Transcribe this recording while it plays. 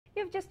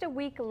You have just a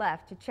week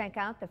left to check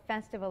out the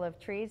Festival of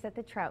Trees at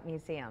the Trout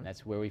Museum.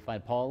 That's where we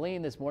find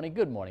Pauline this morning.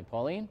 Good morning,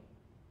 Pauline.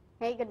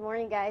 Hey, good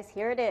morning, guys.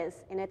 Here it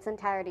is in its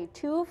entirety,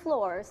 2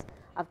 floors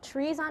of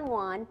trees on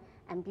one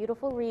and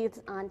beautiful wreaths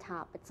on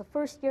top. It's the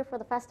first year for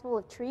the Festival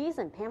of Trees,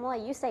 and Pamela,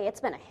 you say it's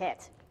been a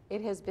hit.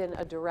 It has been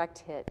a direct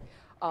hit.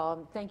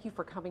 Thank you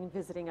for coming and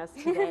visiting us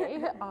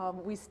today.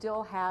 We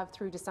still have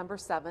through December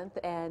 7th,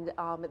 and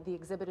the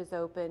exhibit is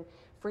open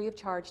free of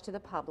charge to the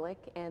public,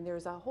 and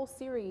there's a whole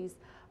series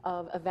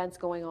of events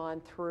going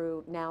on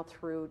through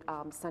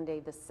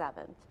Sunday the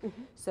 7th.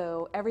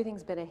 So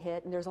everything's been a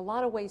hit, and there's a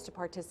lot of ways to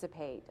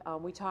participate.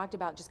 We talked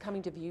about just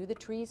coming to view the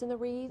trees and the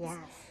wreaths. Yes.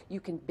 You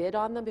can bid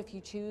on them if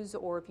you choose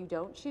or if you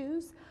don't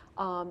choose.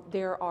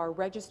 There are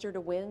register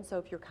to win, so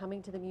if you're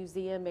coming to the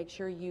museum, make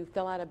sure you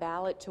fill out a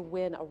ballot to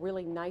win a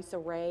really nice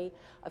array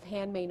of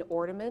handmade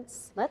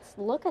ornaments. Let's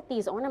look at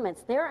these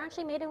ornaments. They're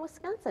actually made in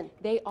Wisconsin.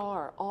 They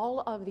are.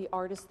 All of the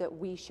artists that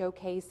we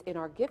showcase in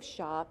our gift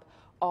shop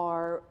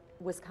are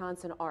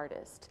Wisconsin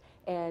artists,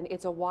 and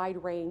it's a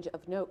wide range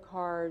of note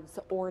cards,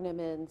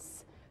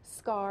 ornaments,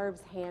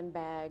 scarves,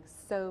 handbags,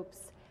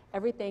 soaps.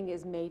 Everything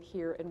is made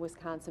here in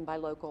Wisconsin by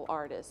local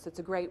artists. It's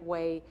a great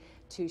way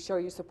to show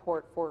your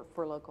support for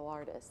local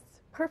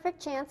artists.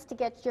 Perfect chance to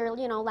get your,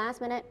 last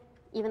minute,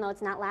 even though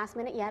it's not last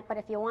minute yet, but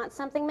if you want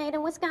something made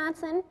in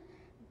Wisconsin,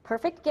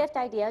 perfect gift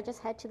idea.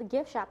 Just head to the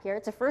gift shop here.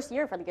 It's the first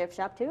year for the gift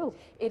shop too.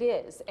 It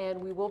is, and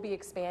we will be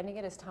expanding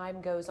it as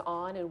time goes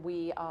on, and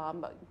we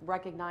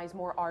recognize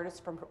more artists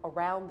from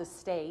around the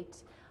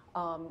state.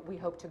 We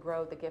hope to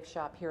grow the gift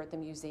shop here at the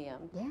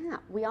museum. Yeah,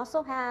 we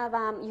also have,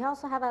 you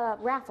also have a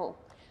raffle.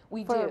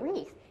 We for do. A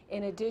wreath.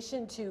 In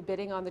addition to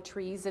bidding on the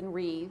trees and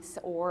wreaths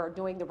or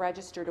doing the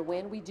register to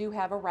win, we do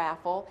have a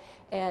raffle,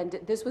 and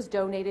this was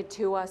donated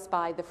to us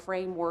by the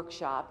Frame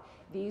Workshop.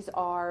 These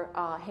are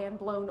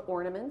hand-blown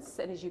ornaments,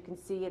 and as you can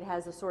see, it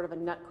has a sort of a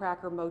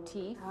nutcracker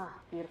motif. Ah,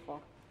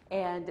 beautiful.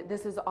 And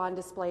this is on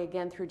display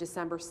again through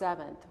December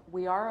 7th.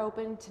 We are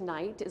open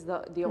tonight, is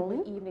the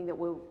only evening that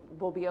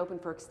we'll be open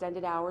for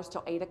extended hours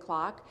till 8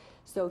 o'clock.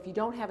 So if you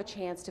don't have a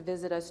chance to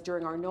visit us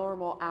during our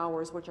normal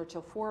hours, which are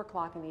till 4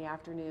 o'clock in the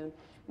afternoon,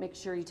 make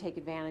sure you take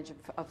advantage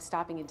of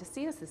stopping in to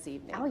see us this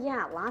evening. Oh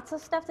yeah, lots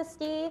of stuff to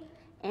see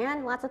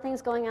and lots of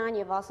things going on.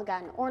 You've also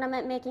got an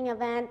ornament making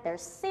event.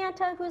 There's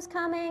Santa who's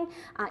coming.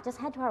 Just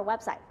head to our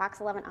website,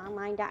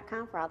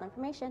 fox11online.com for all the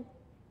information.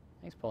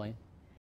 Thanks, Pauline.